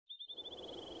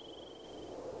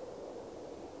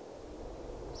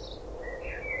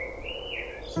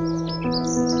Hi,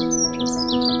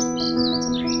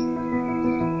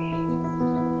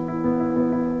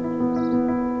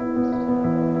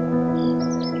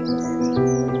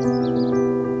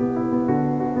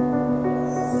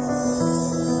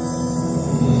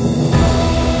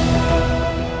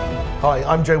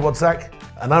 I'm Joe Wadsack.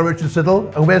 And I'm Richard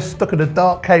Siddle, and we're stuck in a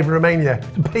dark cave in Romania.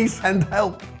 Please send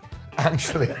help.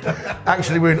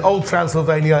 Actually, we're in old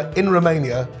Transylvania in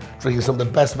Romania, drinking some of the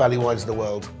best valley wines in the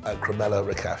world at Cramele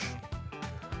Recas.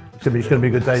 It's going to be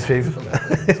a good day, Chief.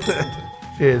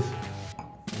 Cheers.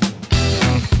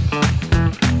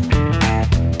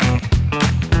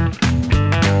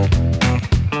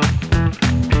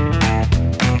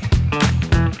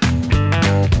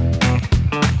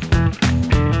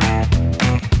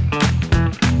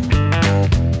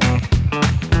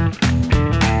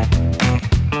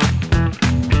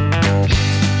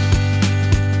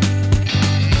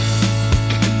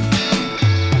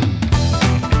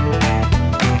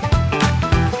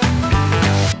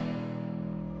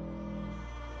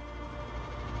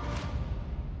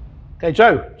 Okay,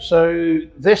 Joe, so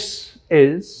this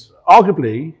is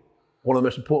arguably one of the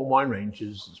most important wine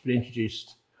ranges that's been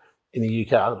introduced in the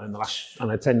UK, I don't know, in the last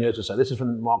 10 years or so. This is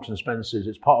from Marks and Spencer's.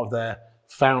 It's part of their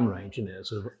Found range, isn't it?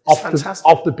 Sort of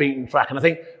off the beaten track. And I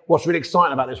think what's really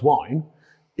exciting about this wine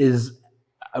is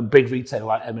a big retailer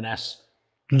like M&S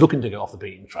looking to go off the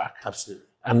beaten track. Absolutely.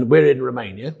 And we're in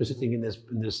Romania. We're sitting in this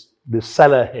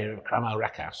cellar here of Cramele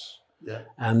Recas. Yeah.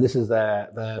 And this is their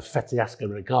Feteasca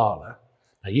Regala.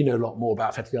 Now, you know a lot more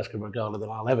about Feteasca Regala than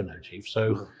I'll ever know, Chief,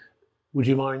 so would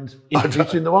you mind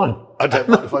introducing the wine? I don't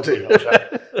mind if I do.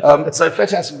 So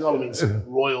Feteasca Regala means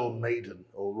royal maiden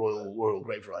or royal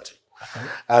grape variety. Okay.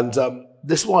 And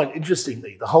this wine,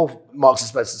 interestingly, the whole Marks &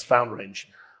 Spencer's Found range,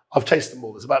 I've tasted them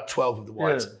all. There's about 12 of the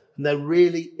wines. Yeah. And they're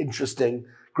really interesting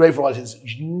grape varieties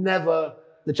you never...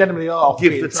 They generally are.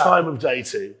 Give the time of day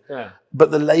to. Yeah. But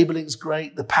the labelling's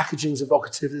great. The packaging's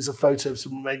evocative. There's a photo of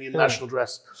some Romanian national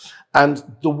dress. And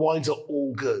the wines are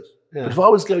all good. Yeah. But if I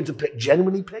was going to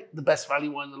genuinely pick the best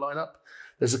value wine in the lineup,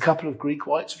 there's a couple of Greek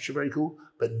whites, which are very cool.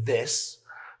 But this,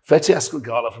 Feteasca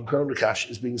Regala from Cramele Recas,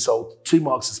 is being sold to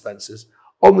Marks & Spencer's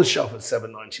on the shelf at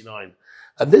 $7.99.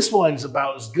 And this wine is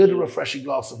about as good a refreshing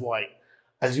glass of wine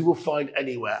as you will find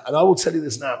anywhere. And I will tell you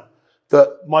this now,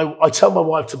 that I tell my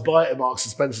wife to buy it at Marks &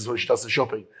 Spencer's when she does the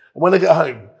shopping. And when I get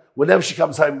home, whenever she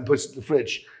comes home and puts it in the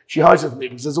fridge, she hides it from me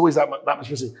because there's always that much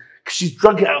missing. Because she's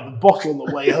drunk it out of the bottle on the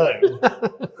way home.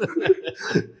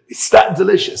 It's that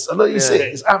delicious. I know you see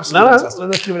it. It's absolutely fantastic.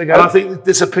 Let's give it a go. And I think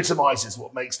this epitomizes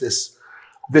what makes this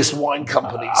wine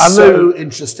company so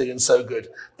interesting and so good.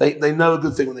 They know a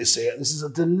good thing when they see it. This is a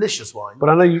delicious wine. But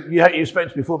I know you spoke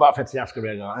to me before about Feteasca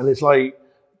Regala, and it's like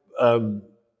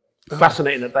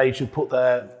fascinating that they should put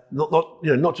their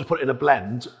not just put it in a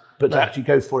blend, but to actually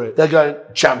go for it. They're going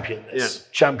champion this,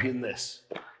 champion this.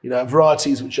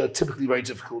 Varieties which are typically very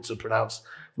difficult to pronounce,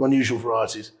 unusual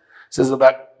varieties. It says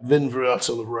about Vin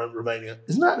Varietal of Romania.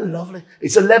 Isn't that lovely?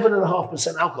 It's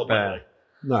 11.5% alcohol, by the way.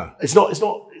 No, it's not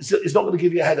going to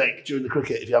give you a headache during the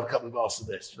cricket if you have a couple of glasses of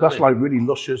this. That's like really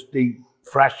luscious, deep,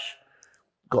 fresh.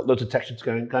 Got loads of textures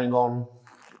going on.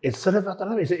 It's sort of, I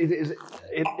don't know, it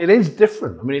is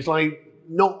different. I mean, it's like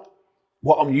not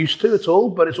what I'm used to at all,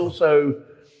 but it's also,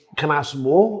 can I have some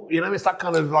more? It's that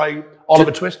kind of like Oliver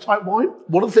Twist type wine.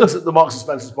 One of the things that the Marks &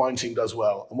 Spencer's wine team does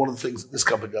well, and one of the things that this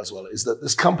company does well, is that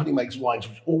this company makes wines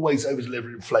which always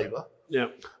over-deliver in flavour. Yeah.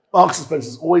 Marks &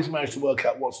 Spencer's always managed to work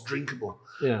out what's drinkable.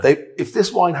 Yeah. If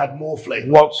this wine had more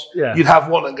flavour, you'd have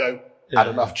one and go, had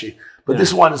enough, Chief. But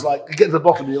this wine is like, you get to the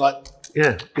bottom and you're like,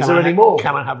 is there any more?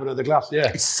 Can I have another glass? Yeah.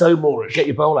 It's so Moorish. Get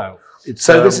your bowl out. This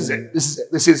is it.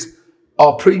 This is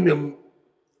our premium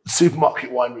supermarket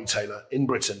wine retailer in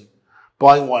Britain,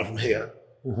 buying wine from here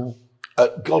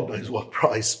at God knows what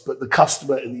price, but the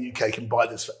customer in the UK can buy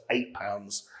this for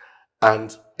 £8,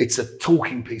 and it's a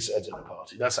talking piece at a dinner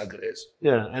party. That's how good it is.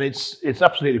 Yeah, and it's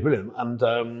absolutely brilliant. And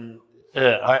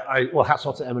hats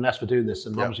off to M&S for doing this,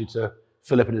 and obviously to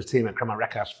Philip and his team at Cramele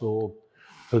Recas for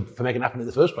making it happen in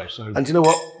the first place. And you know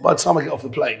what? By the time I get off the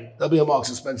plane, there'll be a Marks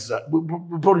 & Spencer's.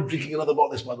 We're probably drinking another bottle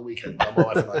of this by the weekend, my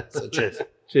wife and I. So cheers.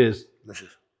 Cheers. Delicious.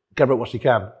 Get about what you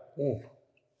can.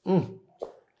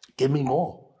 Give me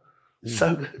more.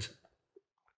 So good.